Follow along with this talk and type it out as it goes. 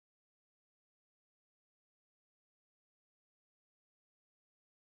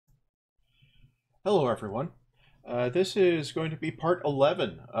Hello, everyone. This is going to be part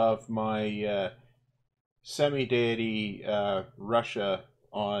 11 of my semi-deity Russia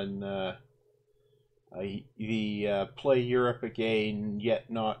on the Play Europe Again, Yet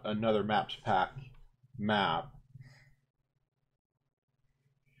Not Another Maps Pack map.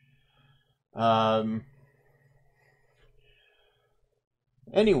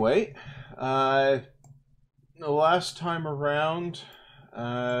 Anyway, the last time around,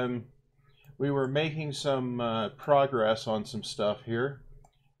 we were making some progress on some stuff here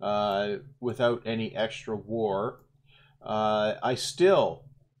without any extra war. I still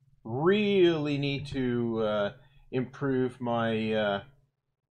really need to improve my...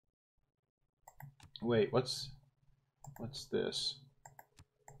 wait, what's this?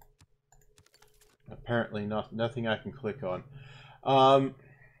 Apparently nothing I can click on.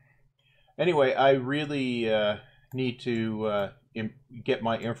 Anyway, I really need to get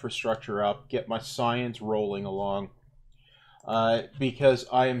my infrastructure up, get my science rolling along, because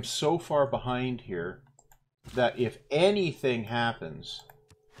I am so far behind here that if anything happens,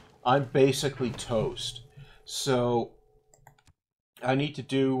 I'm basically toast. So I need to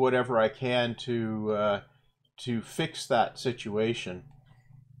do whatever I can to fix that situation.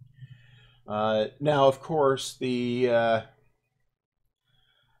 Now, of course, the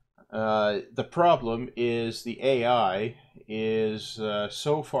problem is the AI is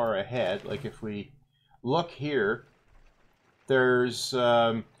so far ahead. Like if we look here, there's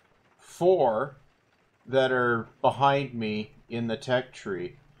 4 that are behind me in the tech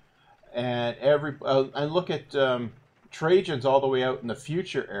tree, and and look at Trajan's all the way out in the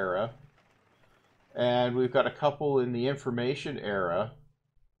future era, and we've got a couple in the information era,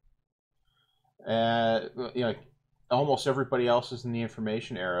 and almost everybody else is in the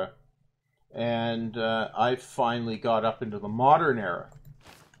information era. And I finally got up into the modern era.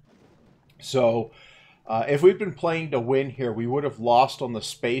 So if we'd been playing to win here, we would have lost on the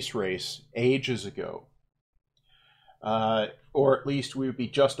space race ages ago. Or at least we would be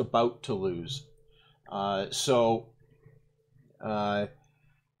just about to lose.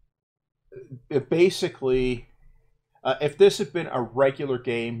 Basically, if this had been a regular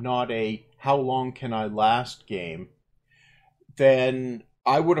game, not a how long can I last game, then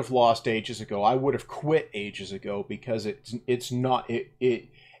I would have lost ages ago. I would have quit ages ago, because it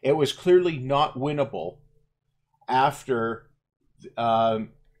was clearly not winnable after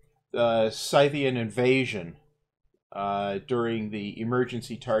the Scythian invasion during the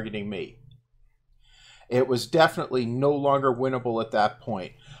emergency targeting me. It was definitely no longer winnable at that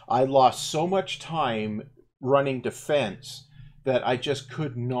point. I lost so much time running defense that I just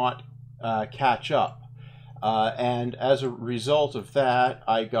could not catch up. And as a result of that,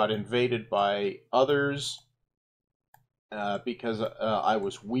 I got invaded by others because I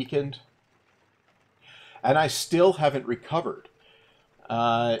was weakened. And I still haven't recovered.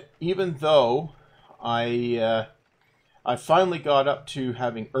 Even though I finally got up to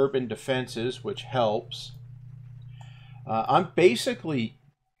having urban defenses, which helps. I'm basically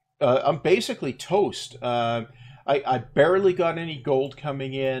toast. I barely got any gold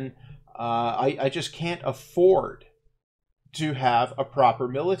coming in. I just can't afford to have a proper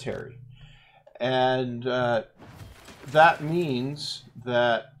military. And that means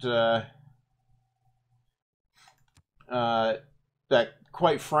that that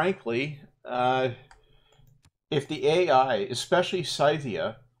quite frankly, if the AI, especially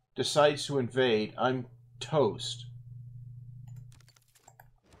Scythia, decides to invade, I'm toast.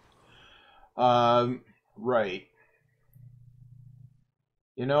 Right.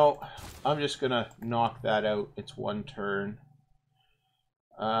 I'm just going to knock that out. It's one turn.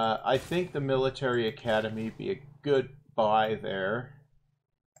 I think the military academy would be a good buy there.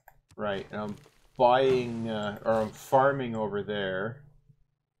 Right, and I'm buying, or I'm farming over there.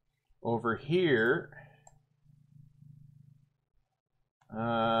 Over here,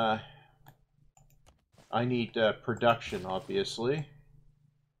 I need production, obviously.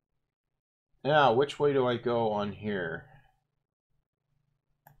 Now, which way do I go on here?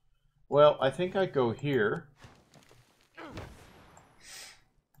 Well, I think I go here.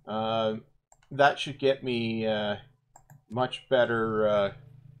 That should get me much better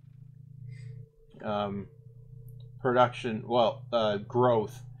production,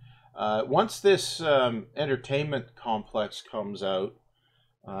 growth. Once this entertainment complex comes out,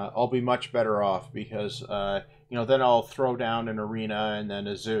 I'll be much better off, because then I'll throw down an arena and then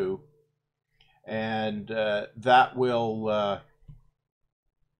a zoo, and that will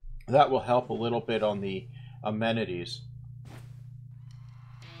help a little bit on the amenities.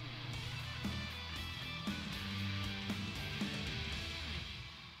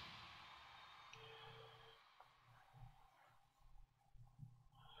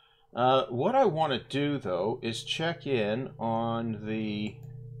 What I want to do, though, is check in on the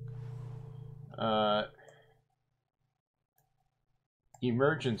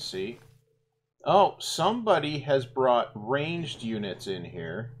emergency. Oh, somebody has brought ranged units in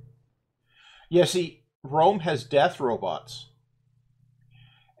here. Yeah, see, Rome has death robots.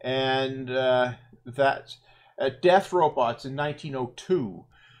 And that's death robots in 1902.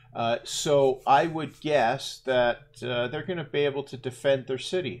 So I would guess that they're going to be able to defend their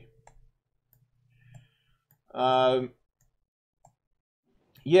city.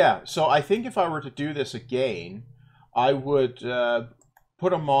 Yeah, so I think if I were to do this again, I would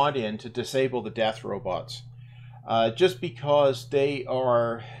put a mod in to disable the death robots. Just because they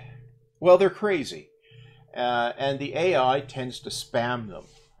are, well, they're crazy. And the AI tends to spam them.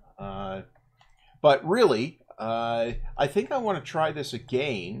 But really, I think I want to try this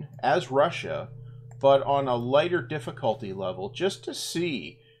again as Russia, but on a lighter difficulty level, just to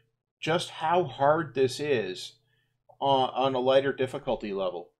see just how hard this is on a lighter difficulty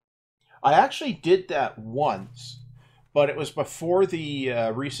level. I actually did that once, but it was before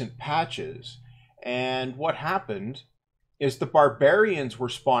the recent patches, and what happened is the barbarians were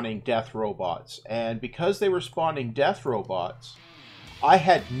spawning death robots, and because they were spawning death robots, I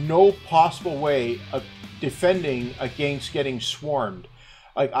had no possible way of defending against getting swarmed.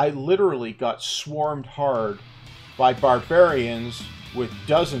 Like, I literally got swarmed hard by barbarians with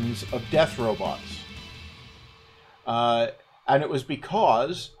dozens of death robots. And it was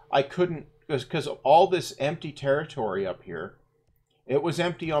because I couldn't, because of all this empty territory up here. It was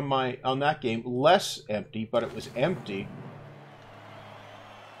empty on that game, less empty, but it was empty.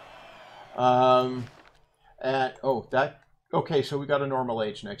 Okay, so we got a normal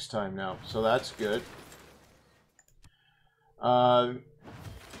age next time now, so that's good.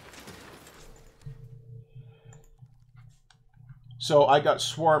 So I got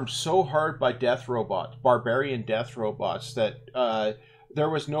swarmed so hard by death robots, barbarian death robots, that there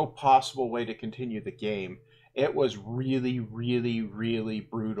was no possible way to continue the game. It was really, really, really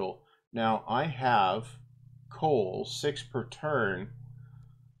brutal. Now, I have coal, 6 per turn.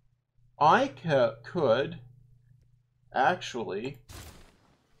 I could actually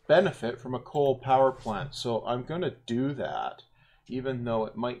benefit from a coal power plant, so I'm going to do that, even though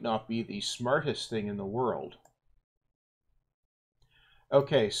it might not be the smartest thing in the world.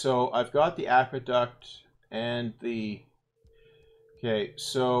 Okay, so I've got the aqueduct and the... Okay,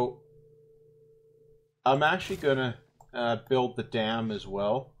 so I'm actually going to build the dam as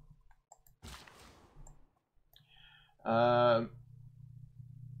well. So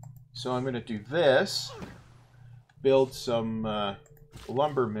I'm going to do this, build some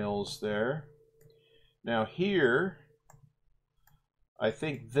lumber mills there. Now here, I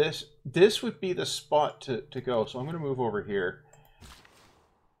think this would be the spot to go, so I'm going to move over here.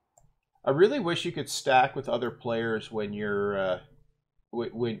 I really wish you could stack with other players when you're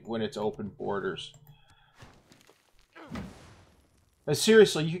when it's open borders.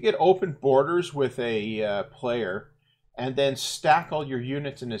 Seriously, you could get open borders with a player and then stack all your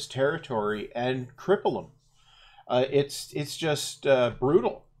units in his territory and cripple him. It's just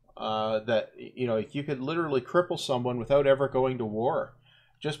brutal. That, you know, you could literally cripple someone without ever going to war,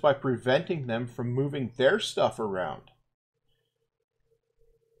 just by preventing them from moving their stuff around.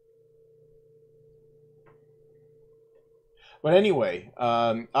 But anyway,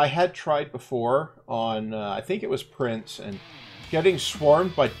 I had tried before on, I think it was Prince, and getting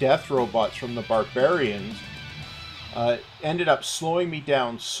swarmed by death robots from the barbarians ended up slowing me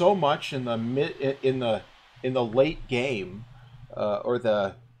down so much in the late game, or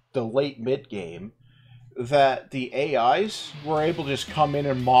the late mid game, that the AIs were able to just come in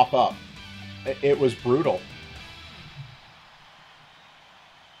and mop up. It was brutal.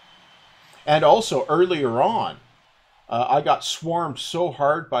 And also earlier on, I got swarmed so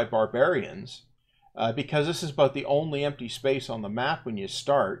hard by barbarians, because this is about the only empty space on the map when you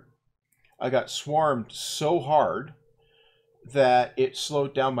start. I got swarmed so hard that it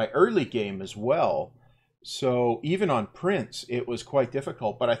slowed down my early game as well. So even on Prince, it was quite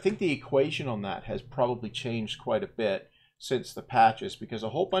difficult. But I think the equation on that has probably changed quite a bit since the patches, because a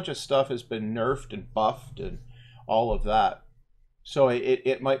whole bunch of stuff has been nerfed and buffed and all of that. So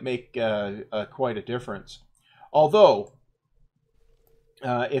it might make quite a difference. Although,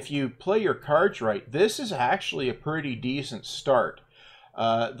 if you play your cards right, this is actually a pretty decent start.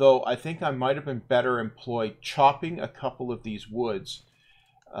 Though I think I might have been better employed chopping a couple of these woods.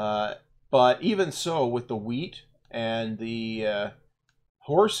 But even so, with the wheat and the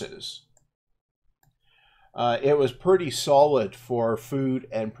horses, it was pretty solid for food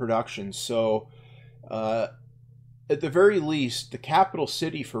and production. So at the very least, the capital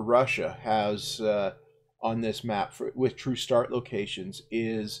city for Russia has on this map with true start locations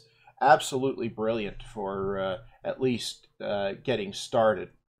is absolutely brilliant for at least getting started.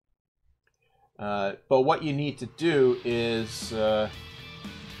 But what you need to do is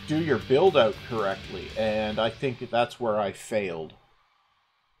do your build out correctly, and I think that's where I failed.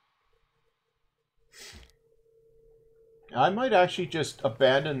 I might actually just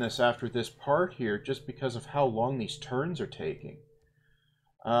abandon this after this part here, just because of how long these turns are taking.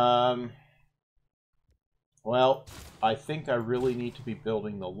 Well, I think I really need to be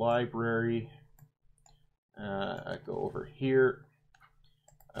building the library. I go over here.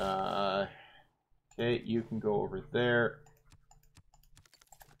 Okay, you can go over there.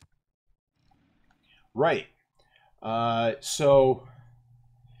 Right. So,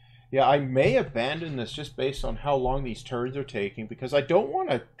 yeah, I may abandon this just based on how long these turns are taking, because I don't want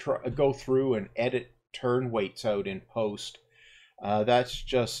to go through and edit turn weights out in post. That's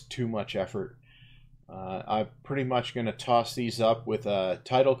just too much effort. I'm pretty much going to toss these up with a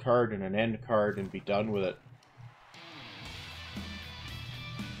title card and an end card and be done with it.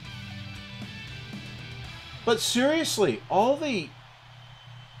 But seriously, all the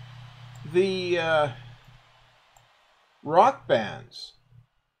rock bands,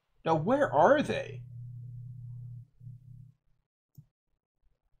 now where are they?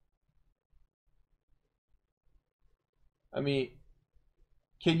 I mean,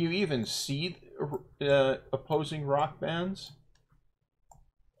 can you even see opposing rock bands?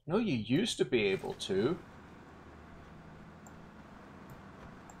 No, you used to be able to.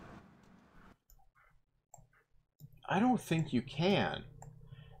 I don't think you can.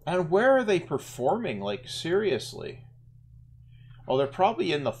 And where are they performing? Like, seriously? Oh, they're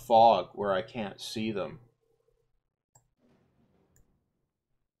probably in the fog where I can't see them.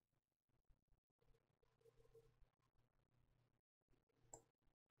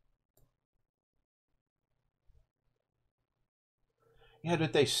 Yeah,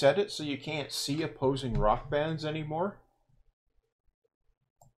 did they set it so you can't see opposing rock bands anymore?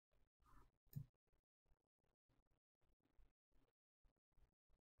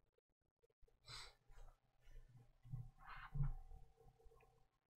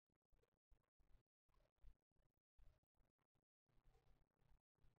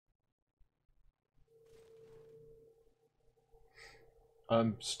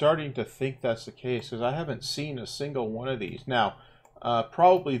 I'm starting to think that's the case, because I haven't seen a single one of these. Now,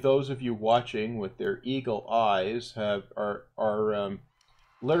 probably those of you watching with their eagle eyes are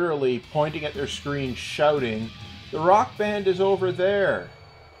literally pointing at their screen, shouting, "The rock band is over there!"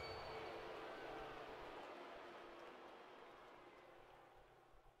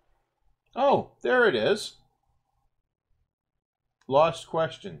 Oh, there it is. Lost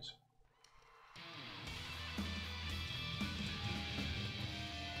questions.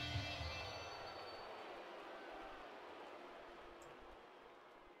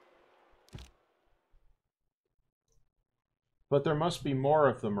 But there must be more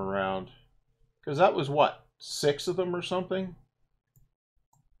of them around. Because that was, what, 6 of them or something?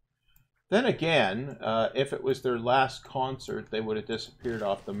 Then again, if it was their last concert, they would have disappeared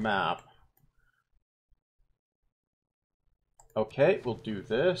off the map. Okay, we'll do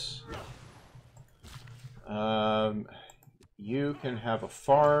this. You can have a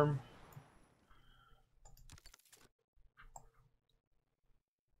farm.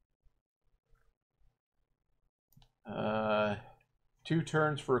 Two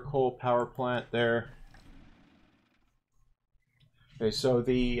turns for a coal power plant there. Okay, so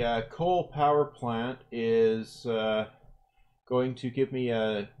the coal power plant is going to give me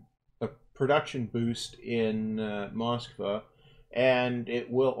a production boost in Moscow, and it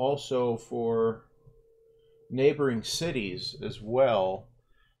will also for neighboring cities as well.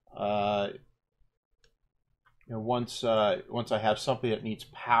 You know, once I have something that needs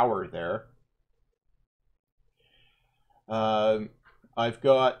power there. I've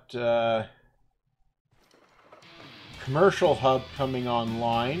got commercial hub coming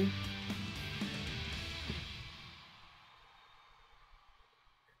online.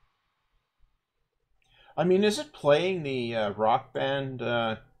 I mean, is it playing the rock band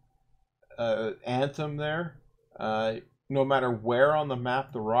anthem there? No matter where on the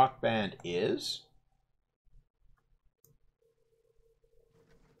map the rock band is?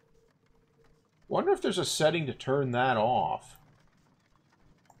 Wonder if there's a setting to turn that off.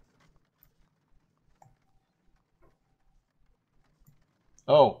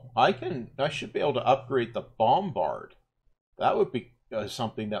 Oh, I should be able to upgrade the bombard. That would be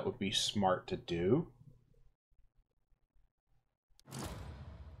something that would be smart to do.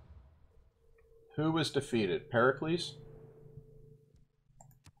 Who was defeated? Pericles?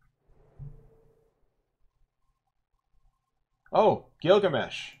 Oh,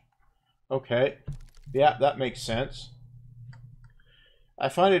 Gilgamesh. Okay. Yeah, that makes sense. I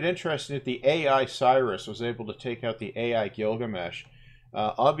find it interesting that the AI Cyrus was able to take out the AI Gilgamesh.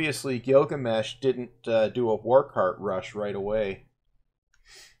 Obviously, Gilgamesh didn't do a war cart rush right away.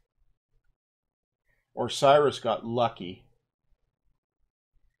 Or Cyrus got lucky.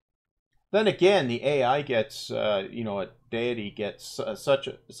 Then again, the AI gets, you know, a deity gets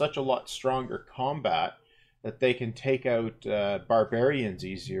such a lot stronger combat that they can take out barbarians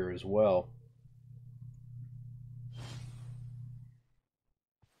easier as well.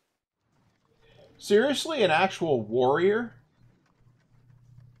 Seriously, an actual warrior?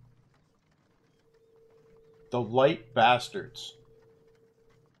 The light bastards.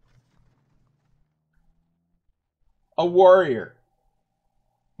 A warrior.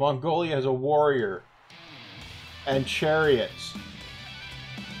 Mongolia has a warrior. And chariots.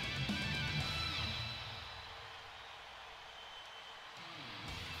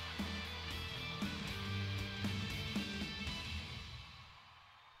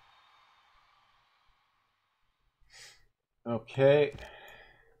 Okay.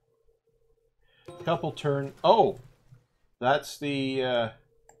 Couple turn. Oh! That's the...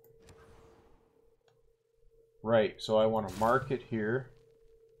 Right, so I want to mark it here.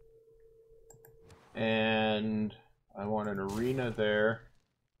 And I want an arena there.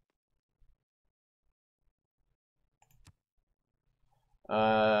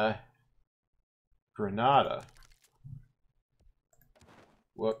 Granada.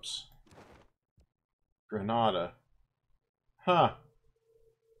 Whoops. Granada. Huh.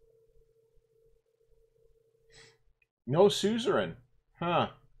 No suzerain. Huh.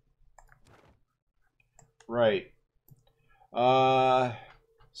 Right.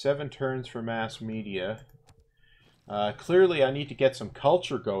 7 turns for mass media. Clearly I need to get some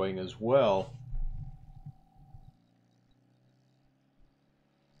culture going as well.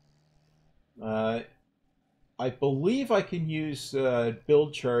 I believe I can use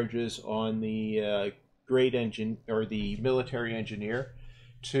build charges on the great engine or the military engineer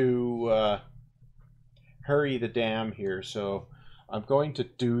to hurry the dam here, so I'm going to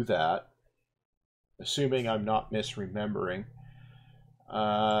do that, assuming I'm not misremembering.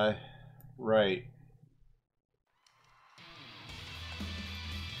 Right.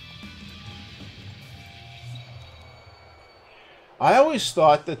 I always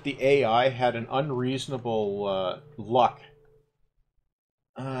thought that the AI had an unreasonable luck.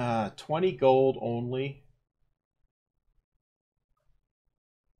 20 gold only.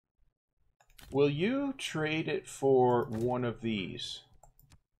 Will you trade it for one of these?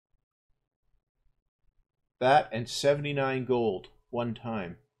 That and 79 gold one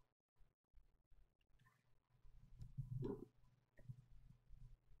time.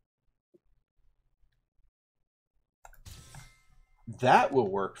 That will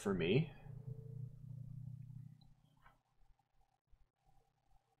work for me.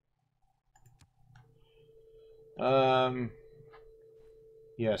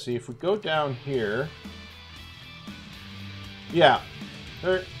 Yeah, see, if we go down here... Yeah,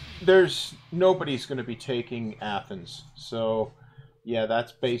 there's... Nobody's going to be taking Athens. So, yeah,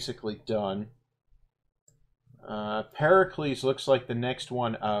 that's basically done. Pericles looks like the next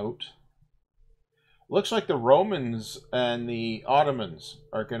one out. Looks like the Romans and the Ottomans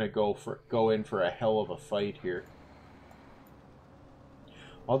are going to go in for a hell of a fight here.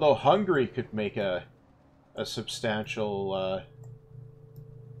 Although Hungary could make a substantial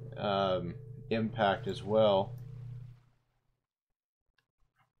impact as well.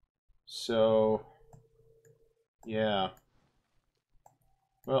 So, yeah.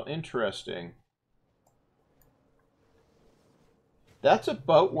 Well, interesting. That's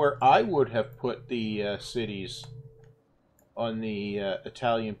about where I would have put the cities on the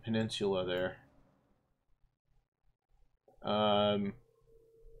Italian peninsula there.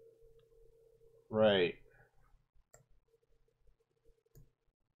 Right.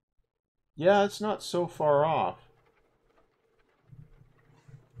 Yeah, it's not so far off.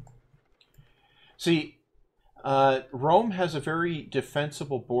 See, Rome has a very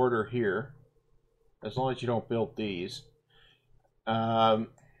defensible border here, as long as you don't build these. And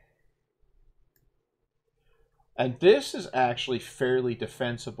this is actually fairly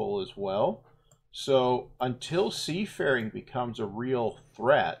defensible as well. So until seafaring becomes a real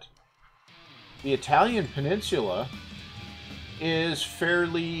threat, the Italian peninsula is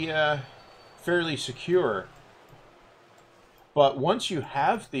fairly secure. But once you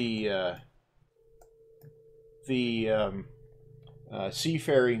have the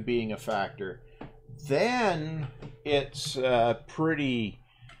seafaring being a factor, then it's pretty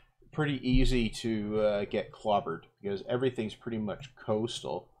easy to get clobbered because everything's pretty much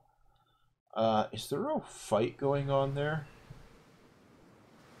coastal. Is there a fight going on there?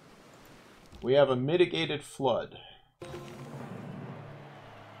 We have a mitigated flood.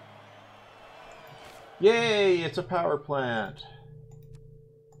 Yay, it's a power plant.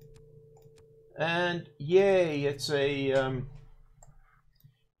 And yay, it's a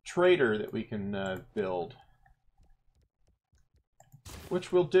trader that we can build.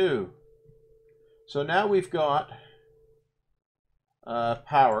 Which we'll do. So now we've got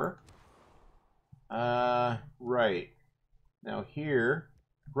power. Right. Now here,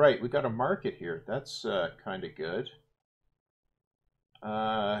 right, we've got a market here. That's kind of good.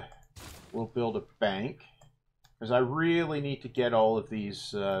 We'll build a bank. Because I really need to get all of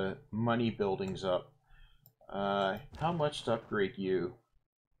these money buildings up. How much to upgrade you?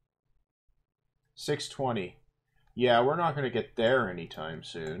 620. Yeah, we're not going to get there anytime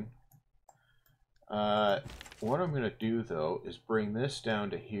soon. What I'm going to do, though, is bring this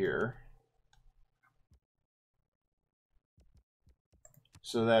down to here.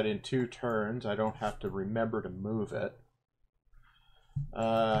 So that in 2 turns, I don't have to remember to move it.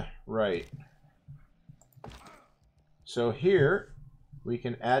 Right. So here, we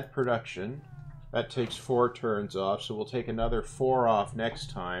can add production. That takes 4 turns off, so we'll take another 4 off next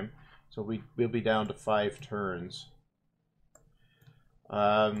time. So we'll be down to 5 turns.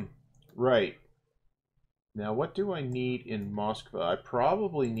 Right. Now, what do I need in Moscow? I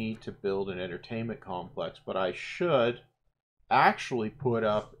probably need to build an entertainment complex, but I should actually put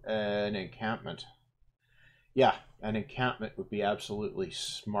up an encampment. Yeah, an encampment would be absolutely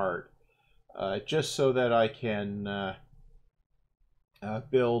smart. Just so that I can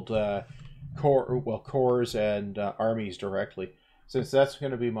build corps and armies directly, since that's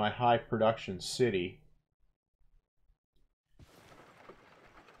going to be my high production city.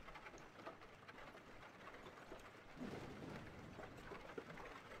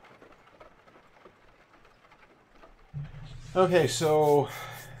 Okay, so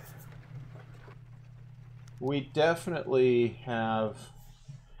we definitely have...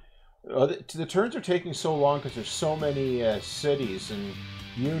 the turns are taking so long because there's so many cities and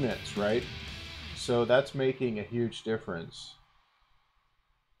units, right? So that's making a huge difference.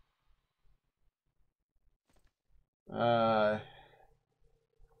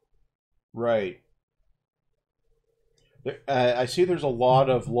 Right. I see there's a lot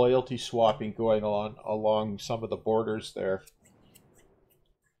of loyalty swapping going on along some of the borders there.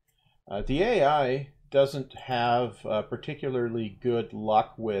 The AI doesn't have particularly good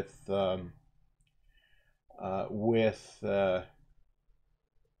luck with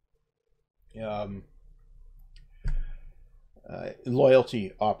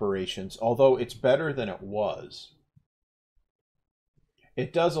loyalty operations, although it's better than it was.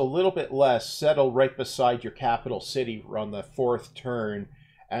 It does a little bit less, settle right beside your capital city on the 4th turn,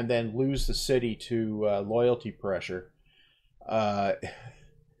 and then lose the city to loyalty pressure.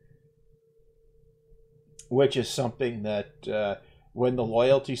 Which is something that when the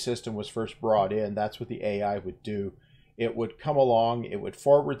loyalty system was first brought in, that's what the AI would do. It would come along, it would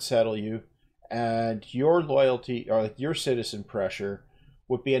forward settle you, and your loyalty, or your citizen pressure,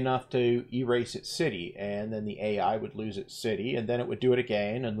 would be enough to erase its city, and then the AI would lose its city, and then it would do it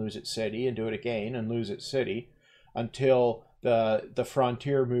again and lose its city, and do it again and lose its city, until the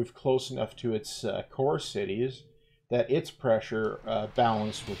frontier moved close enough to its core cities that its pressure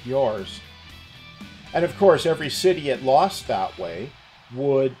balanced with yours. And of course, every city it lost that way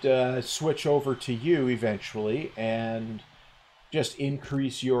would switch over to you eventually and just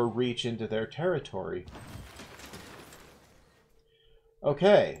increase your reach into their territory.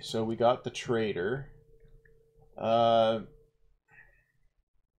 Okay, so we got the trader. A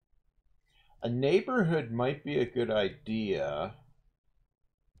neighborhood might be a good idea.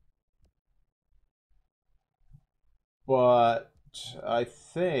 But I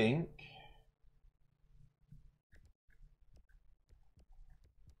think...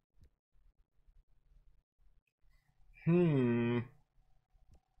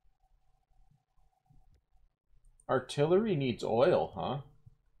 Artillery needs oil, huh?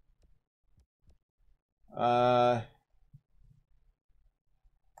 I'm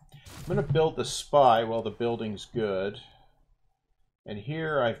going to build the spy while the building's good. And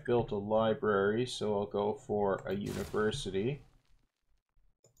here I've built a library, so I'll go for a university.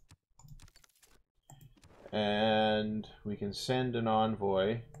 And we can send an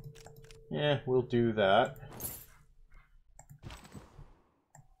envoy. Yeah, we'll do that.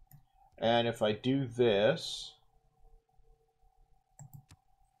 And if I do this...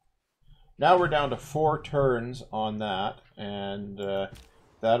 now we're down to 4 turns on that, and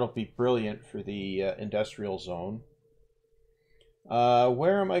that'll be brilliant for the industrial zone.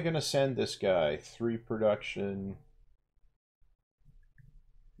 Where am I going to send this guy? 3 production.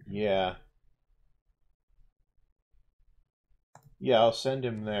 Yeah. Yeah, I'll send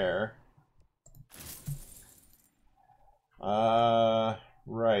him there.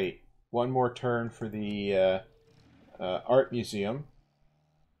 Right. One more turn for the art museum.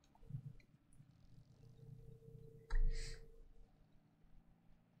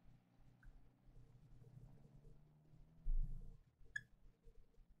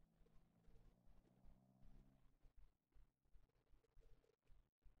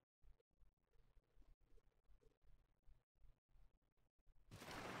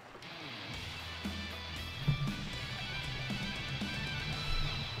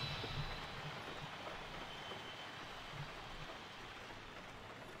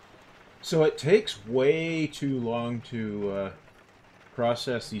 So it takes way too long to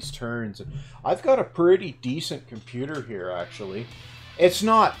process these turns. I've got a pretty decent computer here, actually. It's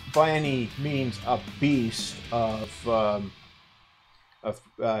not by any means a beast of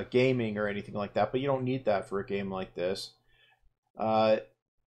gaming or anything like that, but you don't need that for a game like this. But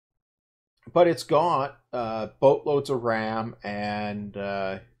it's got boatloads of RAM and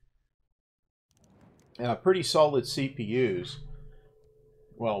pretty solid CPUs.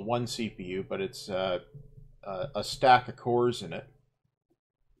 Well, one CPU, but it's a stack of cores in it.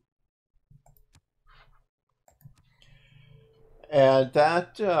 And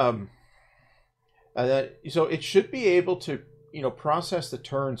so it should be able to, process the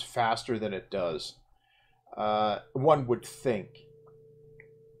turns faster than it does. One would think.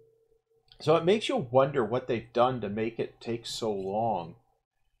 So it makes you wonder what they've done to make it take so long.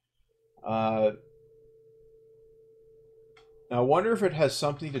 I wonder if it has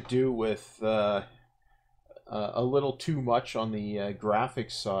something to do with a little too much on the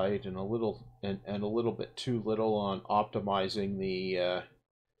graphics side and a little bit too little on optimizing the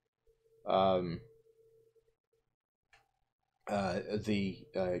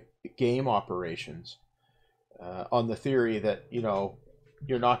game operations. On the theory that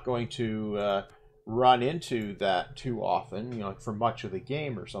you're not going to run into that too often, for much of the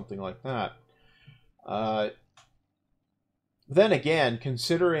game or something like that. Then again,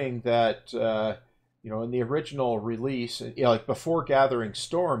 considering that, in the original release, like before Gathering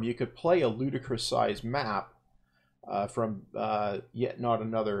Storm, you could play a ludicrous sized map from Yet Not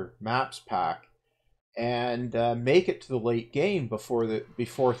Another Maps pack and make it to the late game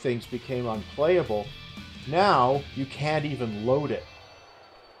before things became unplayable. Now you can't even load it.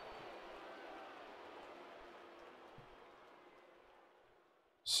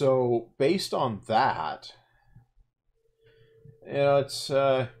 So based on that, it's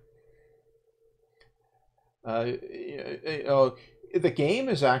the game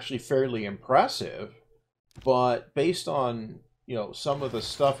is actually fairly impressive, but based on some of the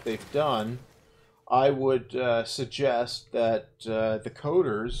stuff they've done, I would suggest that the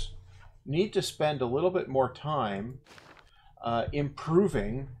coders need to spend a little bit more time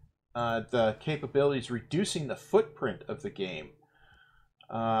improving the capabilities, reducing the footprint of the game.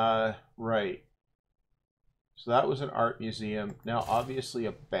 Right. So that was an art museum. Now, obviously,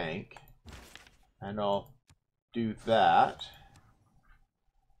 a bank. And I'll do that.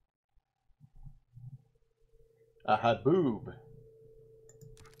 A haboob.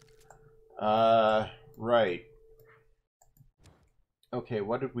 Right. Okay,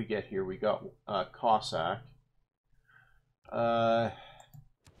 what did we get here? We got Cossack. Yeah,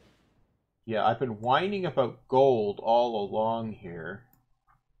 I've been whining about gold all along here.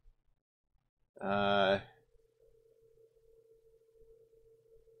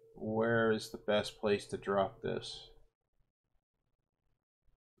 Where is the best place to drop this?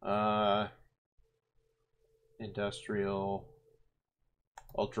 Industrial.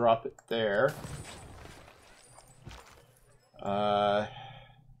 I'll drop it there.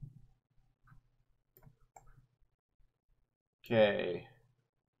 Okay.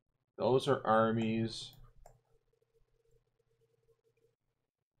 Those are armies.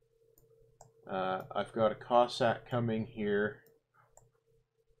 I've got a Cossack coming here.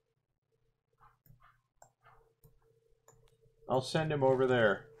 I'll send him over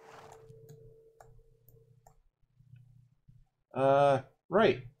there.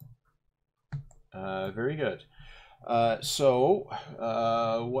 Right. Very good. So,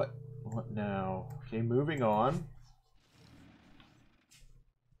 what now? Okay, moving on.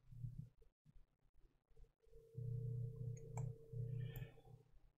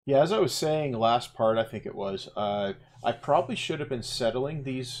 Yeah, as I was saying last part, I think it was, I probably should have been settling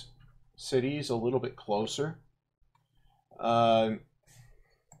these cities a little bit closer. But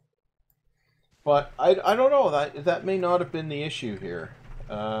I don't know, that may not have been the issue here.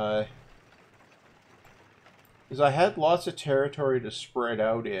 Because I had lots of territory to spread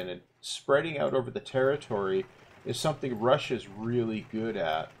out in, and spreading out over the territory is something Russia's really good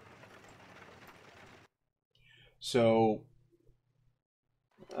at. So,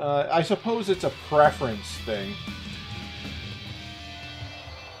 I suppose it's a preference thing.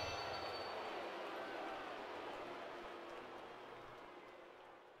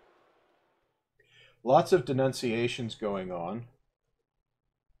 Lots of denunciations going on.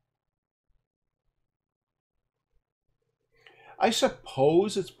 I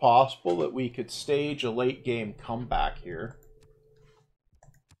suppose it's possible that we could stage a late game comeback here.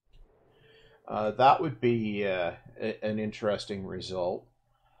 That would be an interesting result.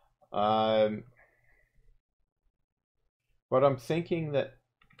 But I'm thinking that...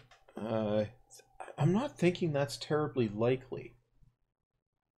 I'm not thinking that's terribly likely.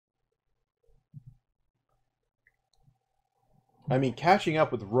 I mean, catching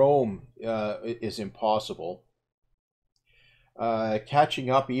up with Rome is impossible. Catching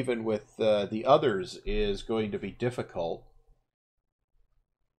up even with the others is going to be difficult.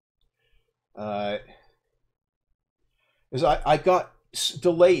 As I got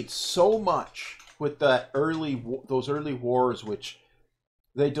delayed so much with those early wars, which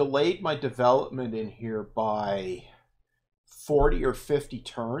they delayed my development in here by 40 or 50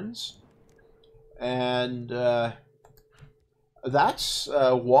 turns, and that's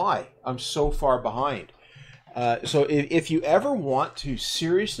why I'm so far behind. So if you ever want to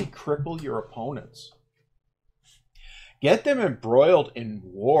seriously cripple your opponents, get them embroiled in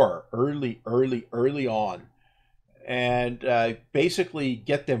war early on, and basically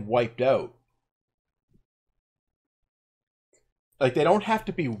get them wiped out. Like, they don't have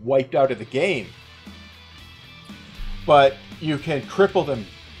to be wiped out of the game, but you can cripple them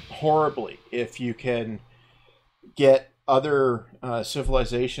horribly if you can get other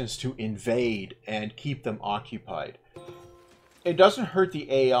civilizations to invade and keep them occupied. It doesn't hurt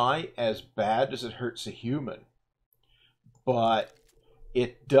the AI as bad as it hurts the human, but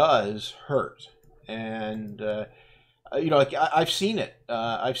it does hurt. And like, I've seen it.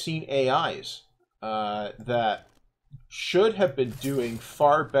 I've seen AIs that should have been doing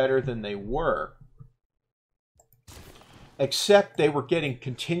far better than they were, except they were getting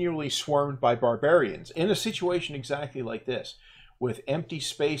continually swarmed by barbarians. In a situation exactly like this, with empty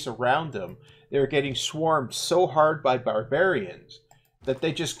space around them, they were getting swarmed so hard by barbarians that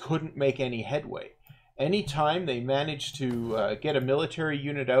they just couldn't make any headway. Anytime they managed to get a military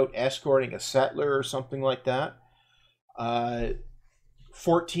unit out escorting a settler or something like that,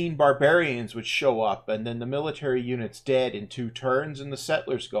 14 barbarians would show up, and then the military unit's dead in 2 turns and the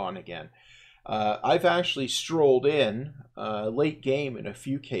settler's gone again. I've actually strolled in late game in a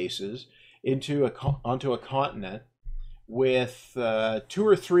few cases onto a continent with 2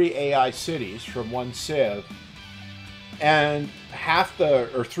 or 3 AI cities from one civ, and half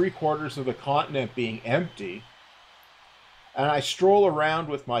or 3/4 of the continent being empty. And I stroll around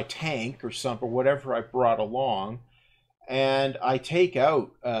with my tank or something, or whatever I brought along, and I take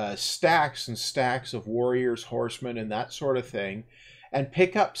out stacks and stacks of warriors, horsemen, and that sort of thing, and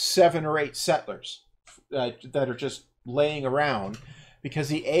pick up 7 or 8 settlers that are just laying around, because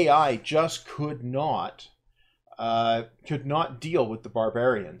the AI just could not deal with the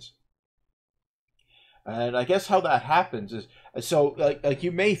barbarians. And I guess how that happens is, so like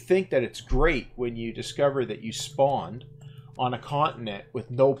you may think that it's great when you discover that you spawned on a continent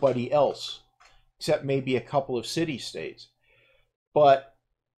with nobody else, except maybe a couple of city-states. But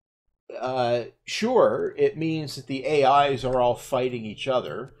sure, it means that the AIs are all fighting each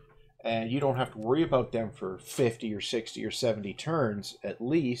other, and you don't have to worry about them for 50 or 60 or 70 turns at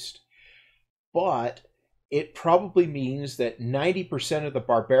least. But it probably means that 90% of the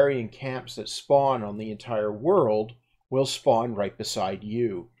barbarian camps that spawn on the entire world will spawn right beside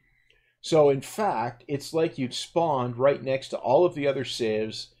you. So in fact, it's like you'd spawned right next to all of the other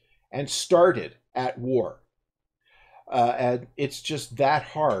civs and started at war. And it's just that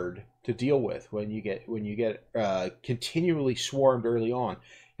hard to deal with when you get continually swarmed early on,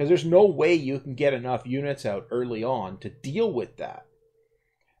 because there's no way you can get enough units out early on to deal with that.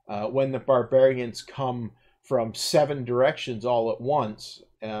 When the barbarians come from 7 directions all at once,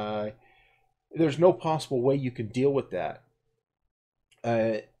 there's no possible way you can deal with that.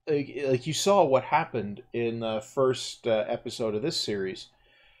 Like you saw what happened in the first episode of this series.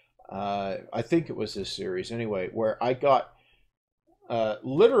 I think it was this series anyway, where I got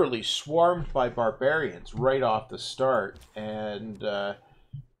literally swarmed by barbarians right off the start, and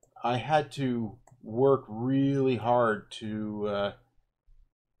I had to work really hard to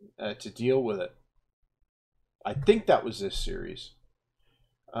deal with it. I think that was this series.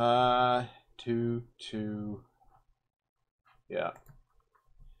 2, 2. Yeah.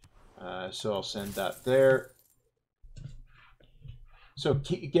 So I'll send that there. So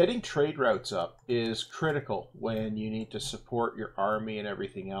getting trade routes up is critical when you need to support your army and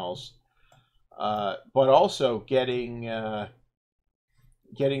everything else. But also getting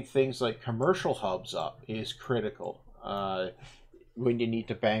things like commercial hubs up is critical when you need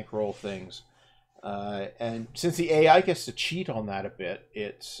to bankroll things. And since the AI gets to cheat on that a bit,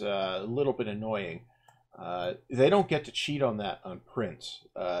 it's a little bit annoying. They don't get to cheat on that on prints.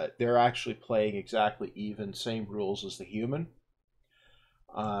 They're actually playing exactly even, same rules as the human.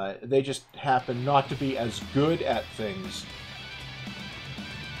 They just happen not to be as good at things.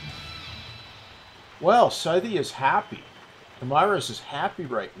 Well, Scythe is happy. Tamiris is happy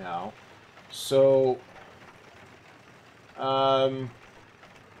right now. So, I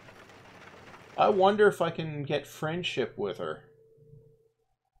wonder if I can get friendship with her.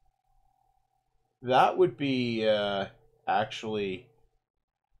 That would be, actually...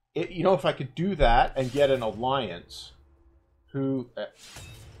 you know, if I could do that and get an alliance... Who...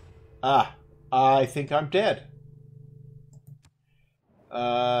 I think I'm dead.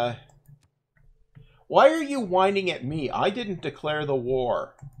 Why are you whining at me? I didn't declare the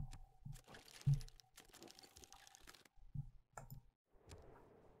war.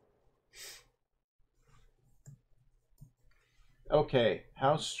 Okay,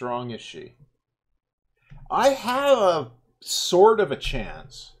 how strong is she? I have a sort of a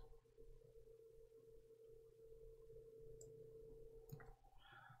chance.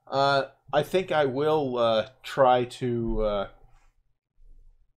 I think I will try to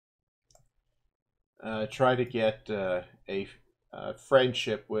get a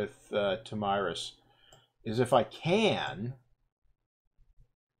friendship with Tamiris. Is if I can,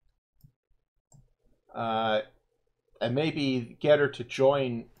 and maybe get her to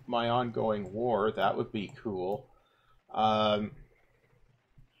join my ongoing war. That would be cool. Or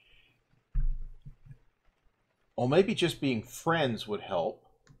maybe just being friends would help.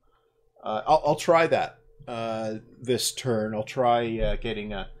 I'll try that this turn. I'll try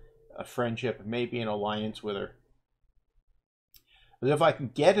getting a friendship, maybe an alliance with her. But if I can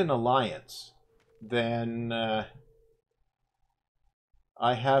get an alliance, then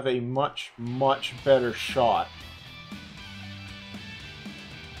I have a much, much better shot.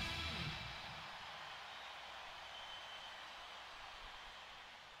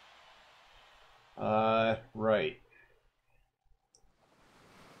 Right.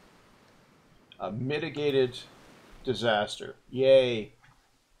 A mitigated disaster. Yay.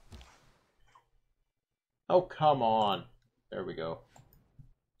 Oh, come on. There we go.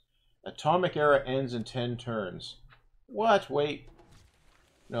 Atomic era ends in 10 turns. What? Wait.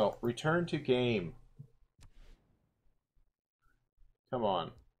 No. Return to game. Come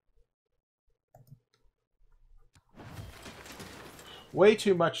on. Way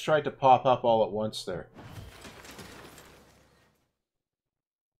too much tried to pop up all at once there.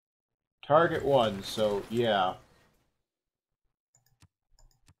 Target 1, so yeah.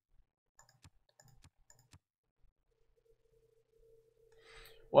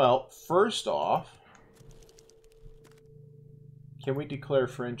 Well, first off, can we declare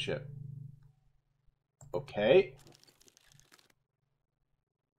friendship? Okay.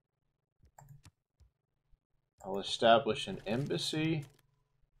 I'll establish an embassy.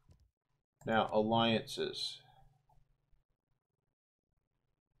 Now, alliances.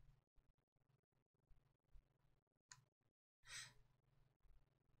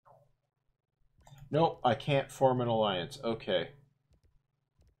 Nope, I can't form an alliance. Okay.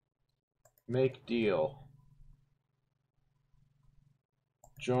 Make deal.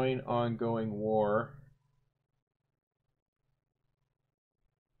 Join ongoing war.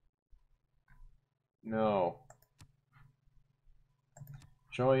 No.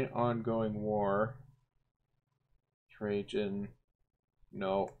 Join ongoing war. Trajan.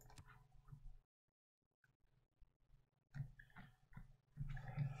 No.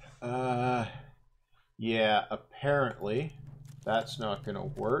 Yeah, apparently that's not going to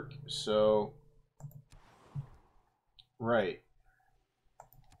work. So, right.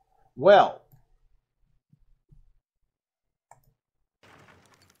 Well,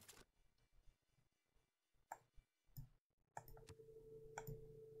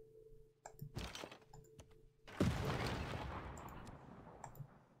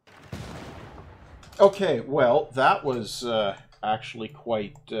 okay, well, that was actually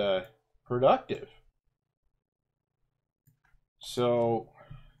quite productive. So,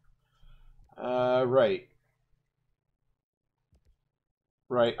 Right.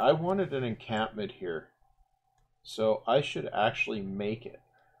 Right, I wanted an encampment here. So I should actually make it.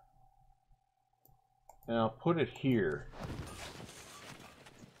 And I'll put it here.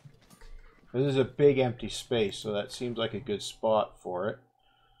 This is a big empty space, so that seems like a good spot for it.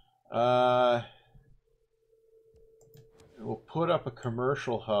 We'll put up a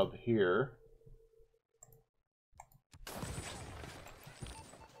commercial hub here.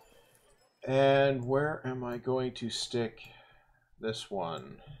 And where am I going to stick this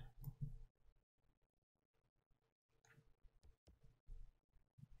one?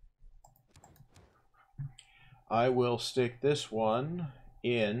 I will stick this one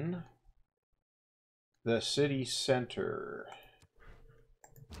in the city center.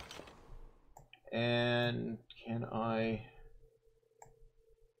 And can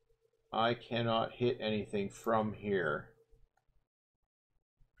I cannot hit anything from here.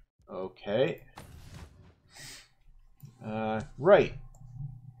 Okay. Right.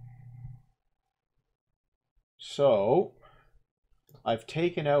 So, I've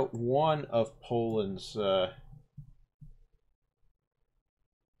taken out one of Poland's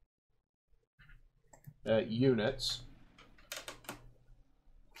units.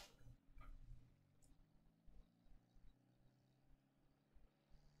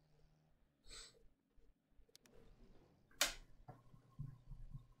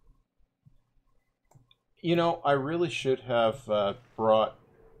 You know, I really should have brought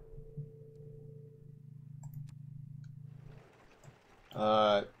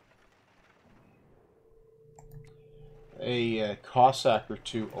a Cossack or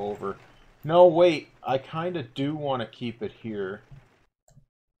two over. No, wait, I kind of do want to keep it here.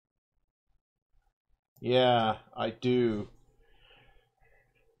 Yeah, I do.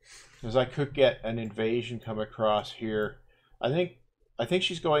 Because I could get an invasion come across here. I think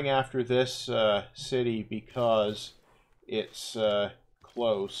she's going after this city because it's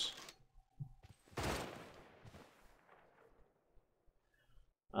close.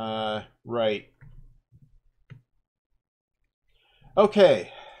 Right.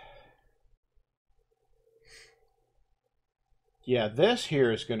 Okay. Yeah, this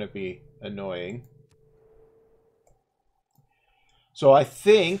here is going to be annoying. So I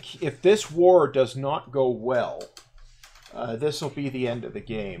think if this war does not go well, this will be the end of the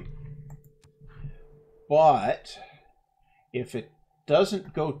game. But if it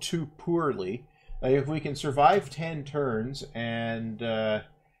doesn't go too poorly, if we can survive 10 turns and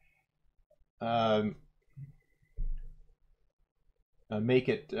make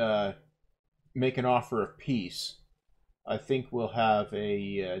an offer of peace, I think we'll have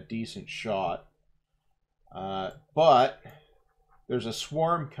a decent shot. But there's a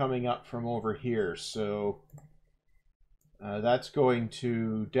swarm coming up from over here, so that's going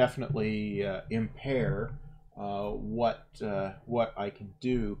to definitely impair what I can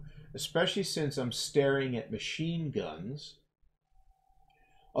do, especially since I'm staring at machine guns.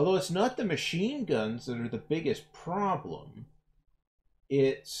 Although it's not the machine guns that are the biggest problem.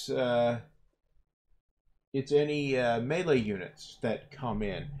 It's any melee units that come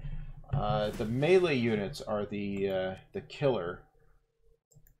in. The melee units are the killer.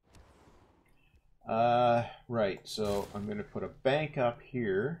 Right, so I'm going to put a bank up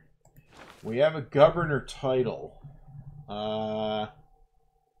here. We have a governor title.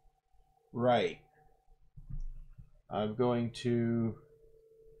 Right. I'm going to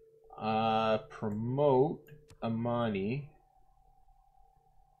promote Amani.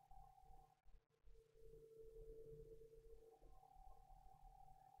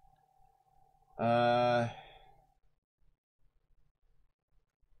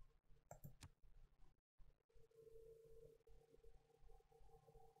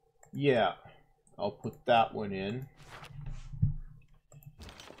 Yeah, I'll put that one in.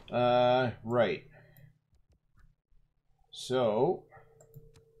 Right. So,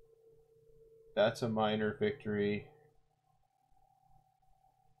 that's a minor victory.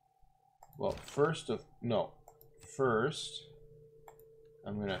 Well, first, I'm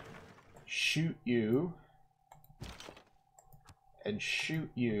going to shoot you and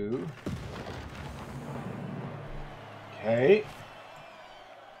shoot you. Okay.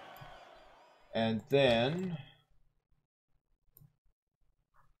 And then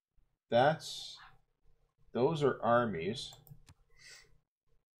those are armies.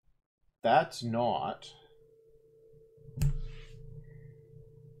 That's not.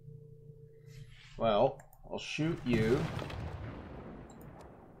 Well, I'll shoot you.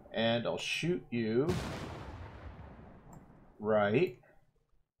 And I'll shoot you. Right.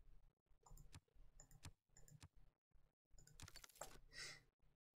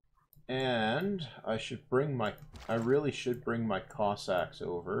 And I should bring my... I really should bring my Cossacks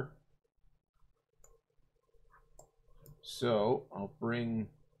over. So, I'll bring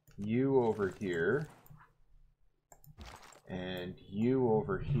you over here. And you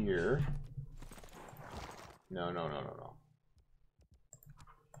over here. No.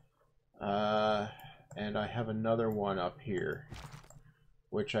 And I have another one up here,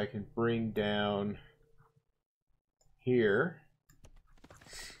 which I can bring down here.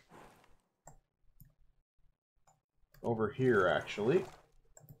 Over here, actually.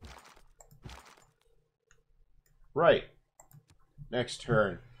 Right. Next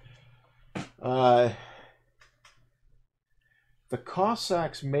turn. The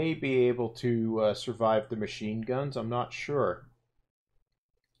Cossacks may be able to survive the machine guns. I'm not sure.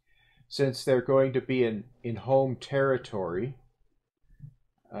 Since they're going to be in home territory,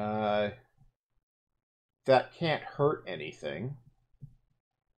 that can't hurt anything.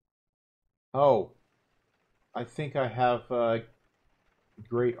 Oh, I think I have a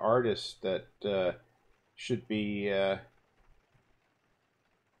great artist that should be...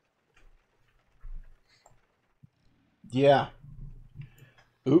 Yeah.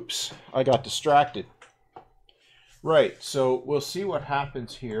 Oops, I got distracted. Right, so we'll see what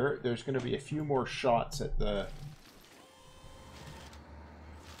happens here. There's going to be a few more shots at the...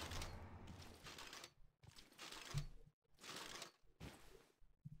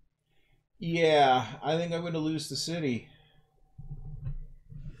 Yeah, I think I'm going to lose the city.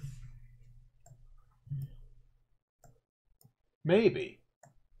 Maybe.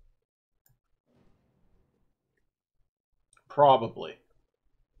 Probably.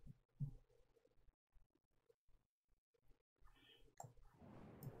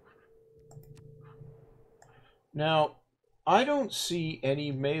 Now, I don't see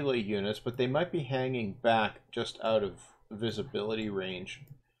any melee units, but they might be hanging back just out of visibility range.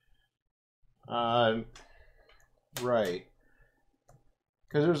 Right.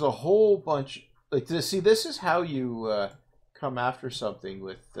 Because there's a whole bunch... Like, see, this is how you come after something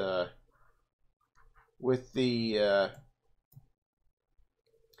with the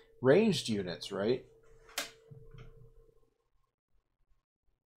ranged units, right?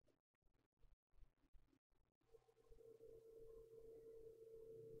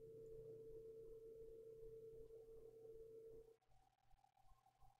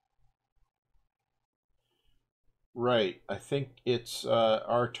 Right, I think it's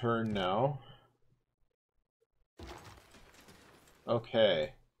our turn now.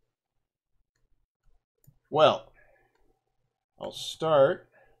 Okay. Well, I'll start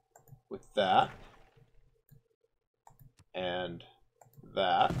with that and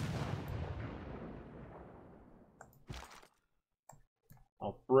that.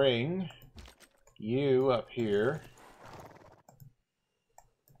 I'll bring you up here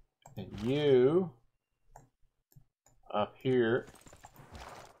and you up here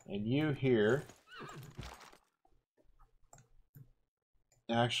and you here.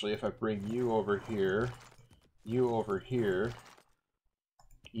 Actually, if I bring you over here, you over here,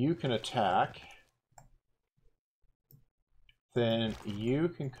 you can attack. Then you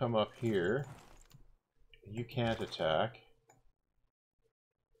can come up here. You can't attack.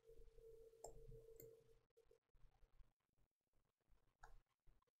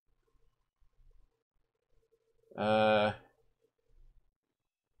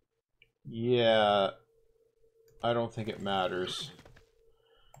 Yeah, I don't think it matters.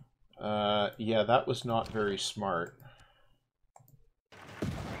 Yeah, that was not very smart.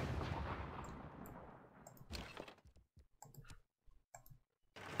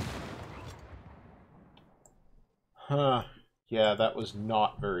 Huh. Yeah, that was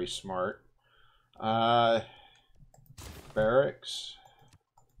not very smart. Barracks.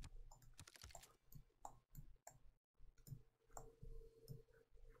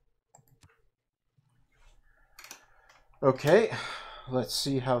 Okay, let's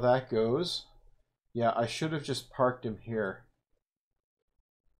see how that goes. Yeah, I should have just parked him here.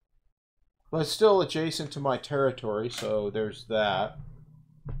 But it's still adjacent to my territory, so there's that.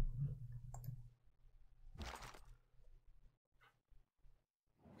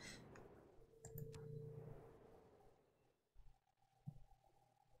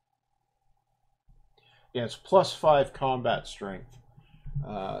 Yeah, it's +5 combat strength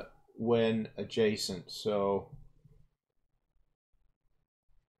when adjacent, so...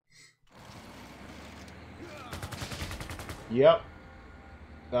 Yep,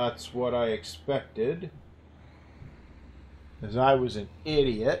 that's what I expected, because I was an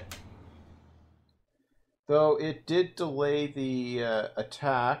idiot. Though it did delay the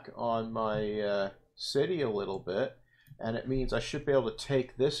attack on my city a little bit, And it means I should be able to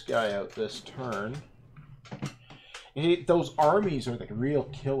take this guy out this turn. Those armies are the real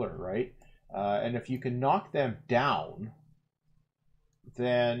killer, right? And if you can knock them down,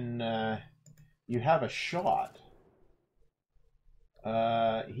 then you have a shot.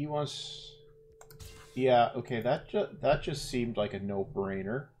 He wants... Yeah, okay, that just seemed like a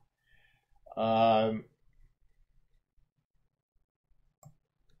no-brainer.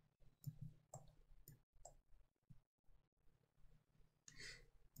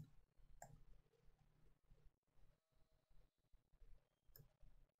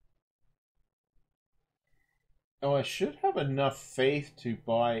 Oh, I should have enough faith to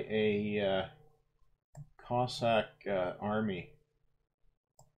buy a Cossack army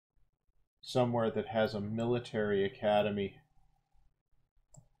somewhere that has a military academy.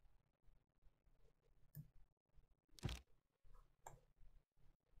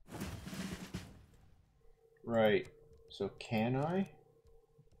 Right. So can I?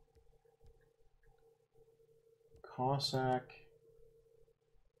 Cossack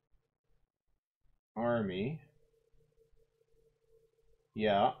army.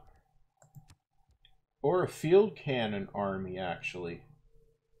 Yeah. Or a field cannon army, actually.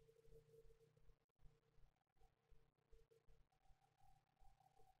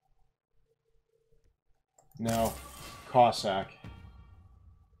 No. Cossack.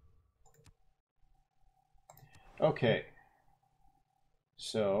 Okay.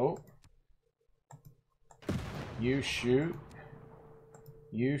 So, you shoot.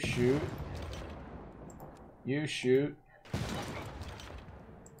 You shoot. You shoot.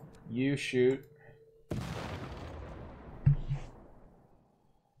 You shoot.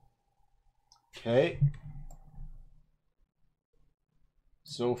 Okay.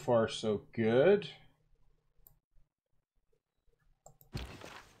 So far, so good.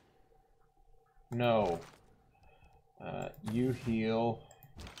 No. You heal.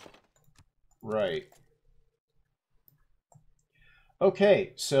 Right.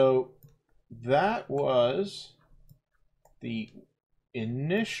 Okay, so that was the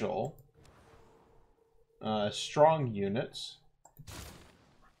initial strong units.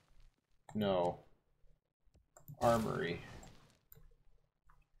 No. Armory.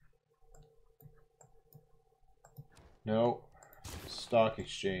 No. Stock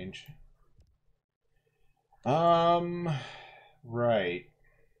exchange. Right.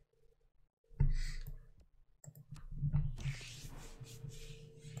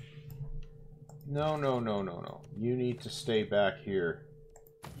 No, no, no, no, no. You need to stay back here.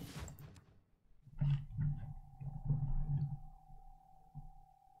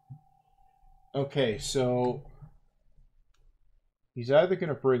 Okay, so he's either going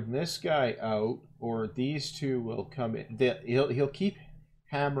to bring this guy out, or these two will come in. He'll keep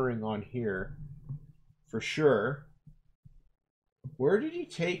hammering on here, for sure. Where did he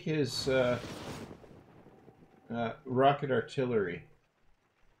take his rocket artillery?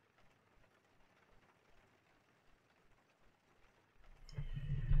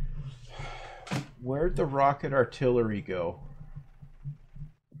 Where'd the rocket artillery go?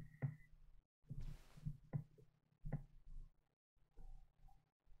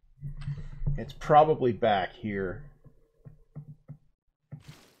 It's probably back here.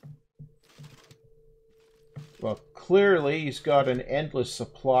 Well, clearly he's got an endless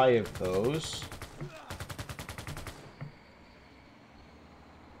supply of those.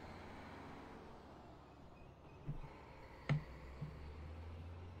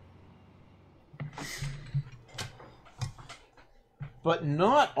 But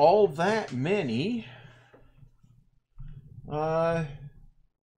not all that many.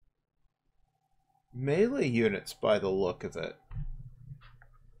 Melee units by the look of it.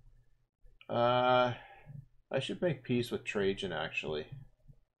 I should make peace with Trajan, actually.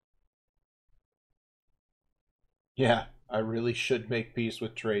 Yeah, I really should make peace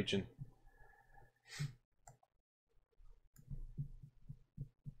with Trajan.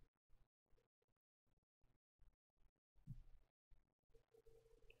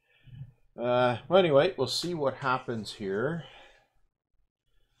 Well, anyway, we'll see what happens here.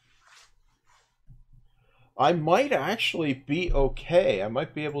 I might actually be okay. I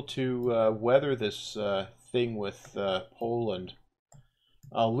might be able to weather this thing with Poland.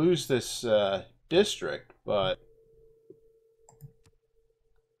 I'll lose this district, but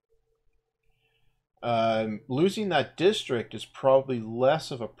losing that district is probably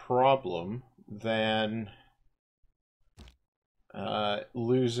less of a problem than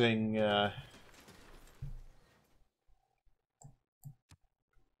losing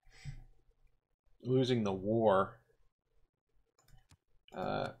the war.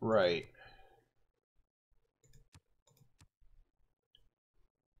 Right.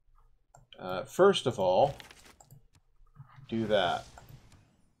 First of all, do that.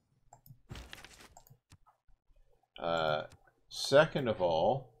 Second of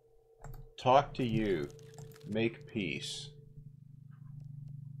all, talk to you. Make peace.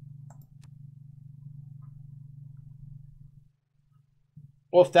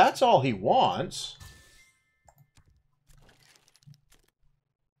 Well, if that's all he wants...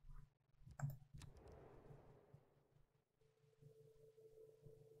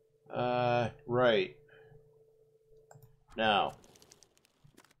 right. Now,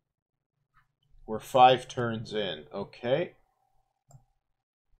 we're 5 turns in, okay?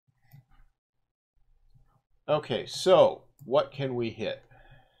 Okay, so, what can we hit?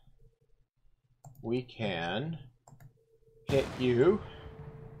 We can hit you,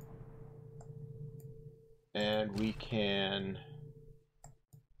 and we can,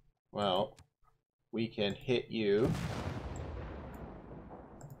 well, we can hit you,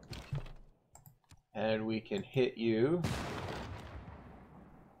 and we can hit you,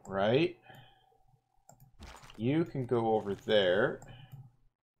 right? You can go over there.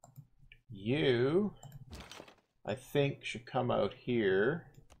 You, I think, should come out here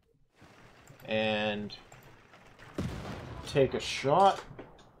and take a shot,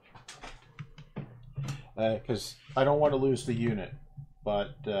 because I don't want to lose the unit,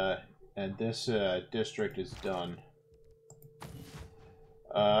 but and this district is done.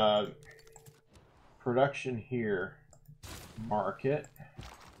 Production here, market.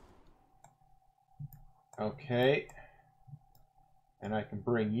 Okay, and I can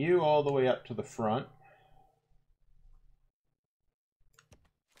bring you all the way up to the front.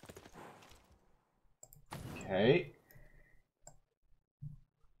 Okay.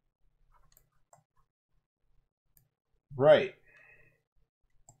 Right.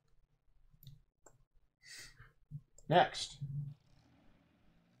 Next.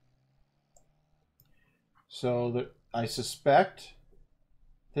 So that I suspect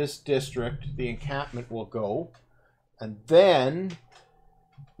this district, the encampment will go, and then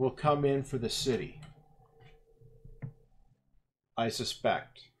we'll come in for the city. I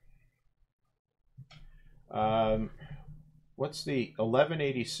suspect. What's the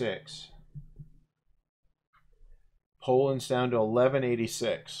 1186? Poland's down to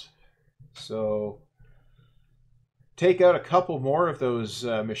 1186. So take out a couple more of those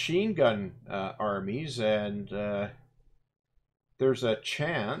machine gun armies, and there's a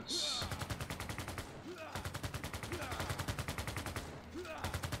chance.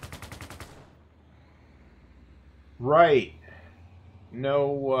 Right.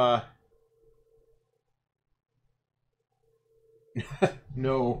 No,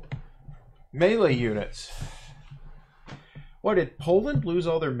 no melee units. What, did Poland lose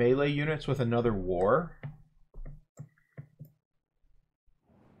all their melee units with another war?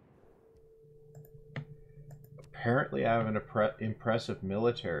 Apparently I have an impressive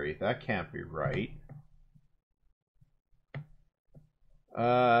military. That can't be right.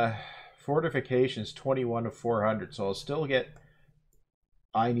 Fortifications 21 of 400, so I'll still get...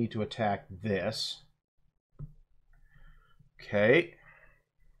 I need to attack this. Okay.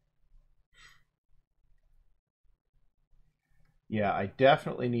 Yeah, I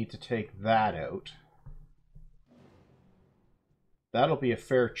definitely need to take that out. That'll be a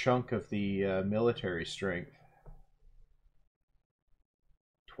fair chunk of the military strength.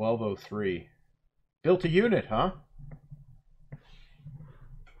 1203. Built a unit, huh?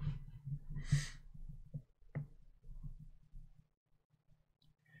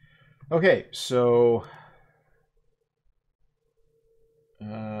 Okay, so...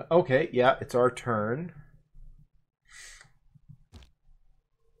 okay, yeah, it's our turn.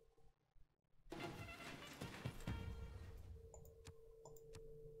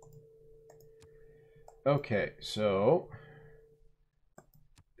 Okay, so...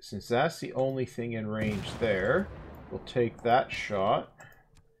 since that's the only thing in range there, we'll take that shot.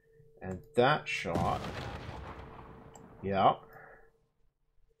 And that shot. Yeah.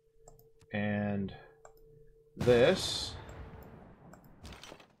 And this.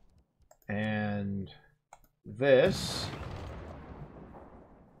 And this.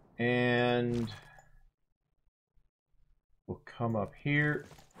 And we'll come up here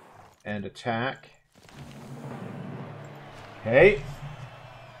and attack. Okay.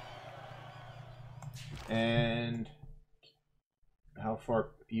 And how far?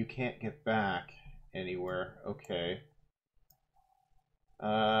 You can't get back anywhere. Okay.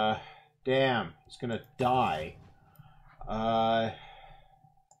 Damn, he's gonna die.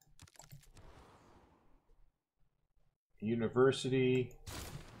 University,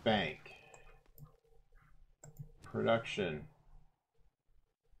 bank, production.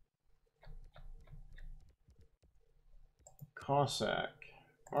 Cossack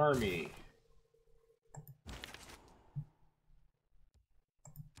army.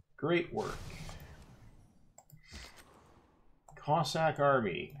 Great work. Cossack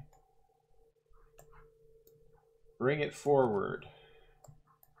army. Bring it forward.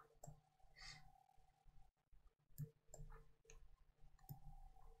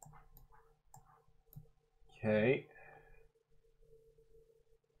 Okay.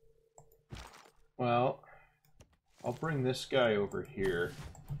 Well, I'll bring this guy over here.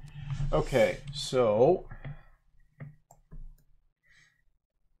 Okay, so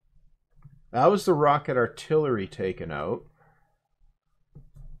that was the rocket artillery taken out.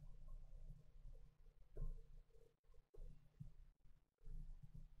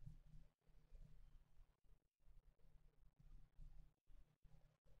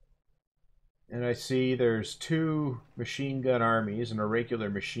 And I see there's 2 machine gun armies and a regular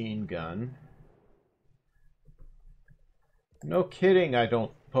machine gun. No kidding, I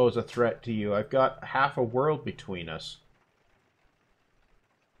don't pose a threat to you. I've got half a world between us.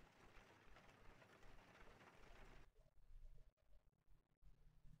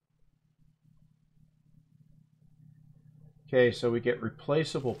 Okay, so we get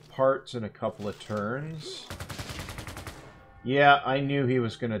replaceable parts in a couple of turns. Yeah, I knew he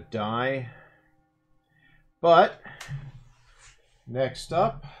was going to die. But, next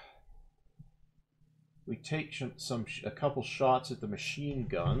up, we take a couple shots at the machine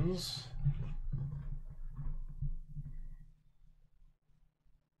guns.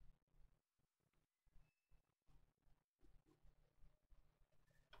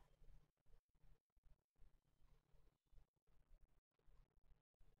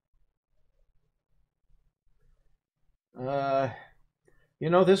 You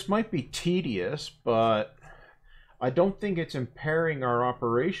know, this might be tedious, but I don't think it's impairing our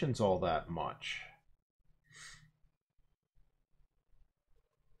operations all that much.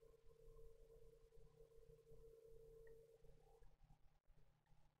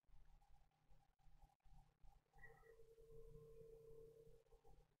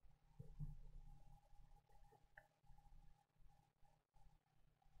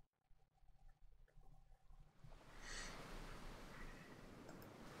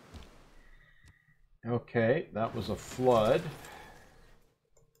 Okay, that was a flood.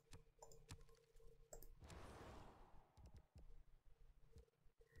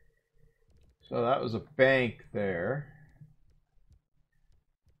 So that was a bank there.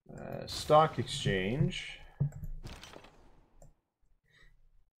 Stock exchange.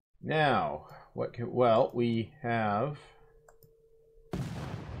 Now, what can, well, we can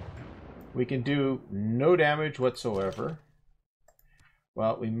do no damage whatsoever.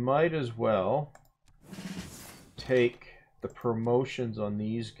 Well, we might as well take the promotions on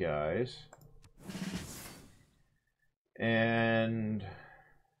these guys and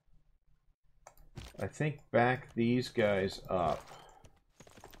I think back these guys up.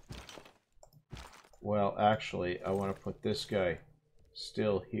 Well, actually, I want to put this guy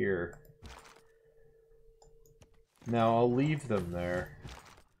still here. Now I'll leave them there.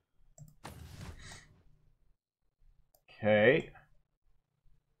 Okay.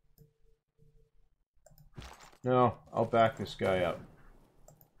 No, I'll back this guy up.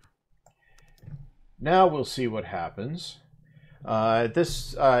 Now we'll see what happens.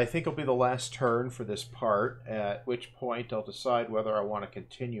 This, I think, will be the last turn for this part, at which point I'll decide whether I want to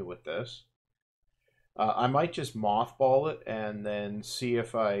continue with this. I might just mothball it and then see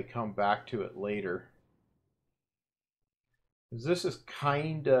if I come back to it later. This is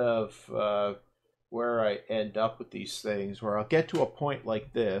kind of where I end up with these things, where I'll get to a point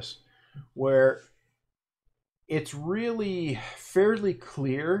like this, where it's really fairly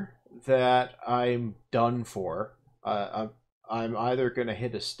clear that I'm done for. I'm either going to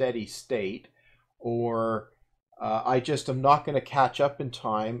hit a steady state, or I just am not going to catch up in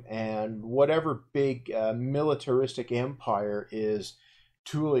time, and whatever big militaristic empire is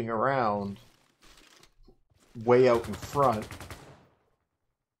tooling around way out in front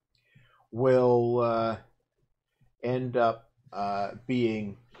will end up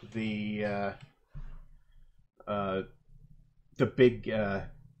being the big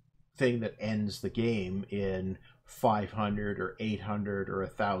thing that ends the game in 500 or 800 or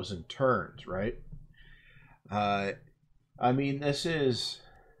 1,000 turns, right? I mean, this is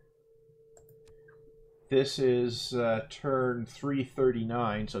turn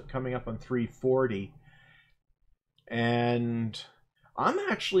 339, so coming up on 340, and I'm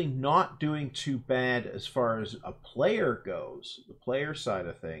actually not doing too bad as far as a player goes, the player side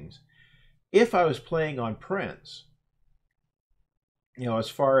of things, if I was playing on Prince. You know, as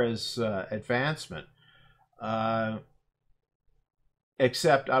far as advancement,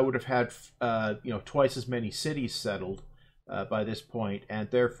 except I would have had twice as many cities settled by this point, and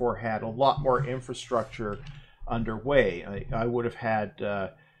therefore had a lot more infrastructure underway. I would have had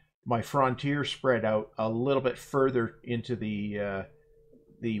my frontier spread out a little bit further into the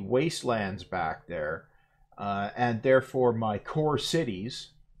wastelands back there, and therefore my core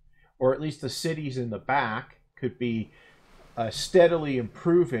cities, or at least the cities in the back, could be steadily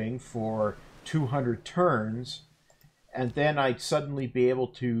improving for 200 turns, and then I'd suddenly be able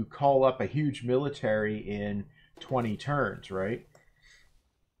to call up a huge military in 20 turns, right?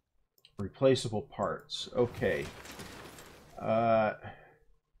 Replaceable parts. Okay.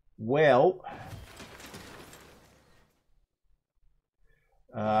 Well,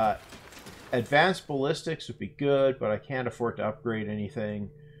 advanced ballistics would be good, but I can't afford to upgrade anything.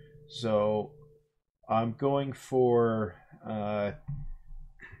 So I'm going for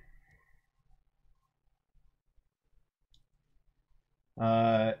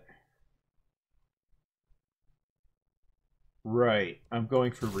right, I'm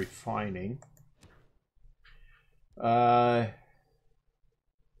going for refining.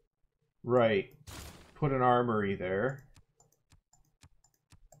 Right, put an armory there.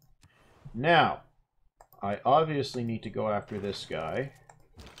 Now, I obviously need to go after this guy.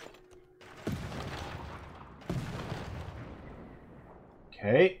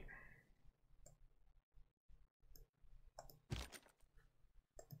 Okay.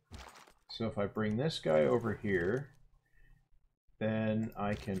 So if I bring this guy over here, then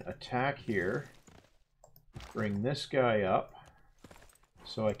I can attack here, bring this guy up,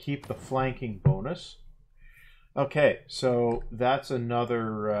 so I keep the flanking bonus. Okay, so that's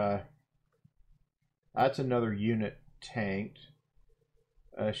another unit tanked.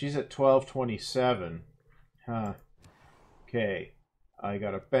 She's at 1227. Huh. Okay, I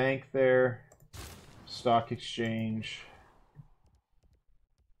got a bank there, stock exchange.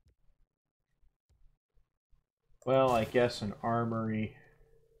 Well, I guess an armory.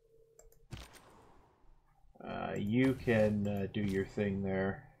 You can do your thing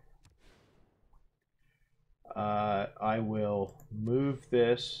there. I will move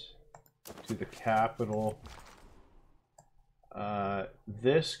this to the capital.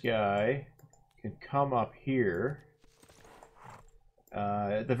 This guy can come up here.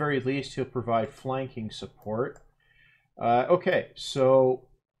 At the very least, he'll provide flanking support. Okay, so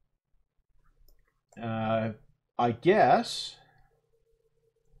I guess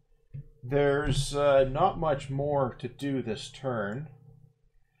there's not much more to do this turn.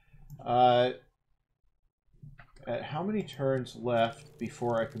 How many turns left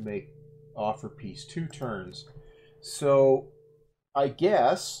before I can make offer peace? 2 turns. So I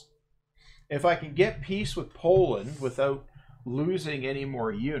guess if I can get peace with Poland without losing any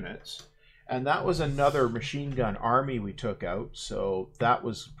more units, and that was another machine gun army we took out, so that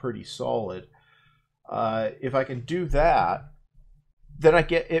was pretty solid. If I can do that, then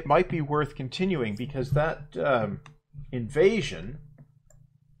it might be worth continuing, because that invasion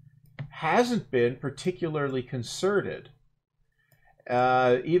hasn't been particularly concerted.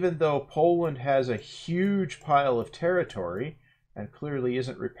 Even though Poland has a huge pile of territory and clearly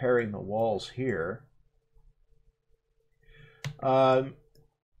isn't repairing the walls here.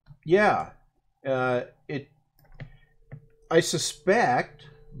 Yeah, I suspect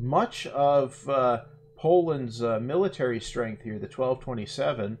much of Poland's military strength here, the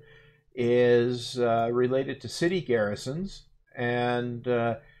 1227, is related to city garrisons, and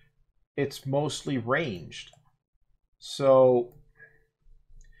it's mostly ranged. So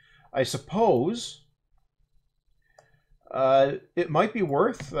I suppose it might be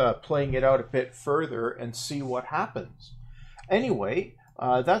worth playing it out a bit further and see what happens. Anyway,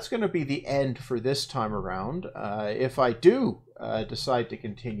 that's going to be the end for this time around. If I do decide to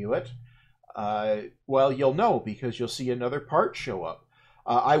continue it, well, you'll know, because you'll see another part show up.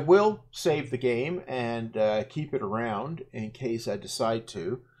 I will save the game and keep it around in case I decide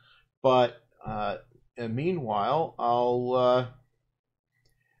to, but meanwhile,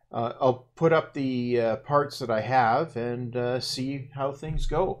 I'll put up the parts that I have and see how things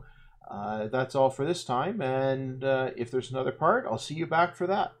go. That's all for this time, and if there's another part, I'll see you back for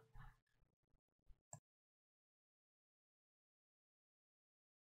that.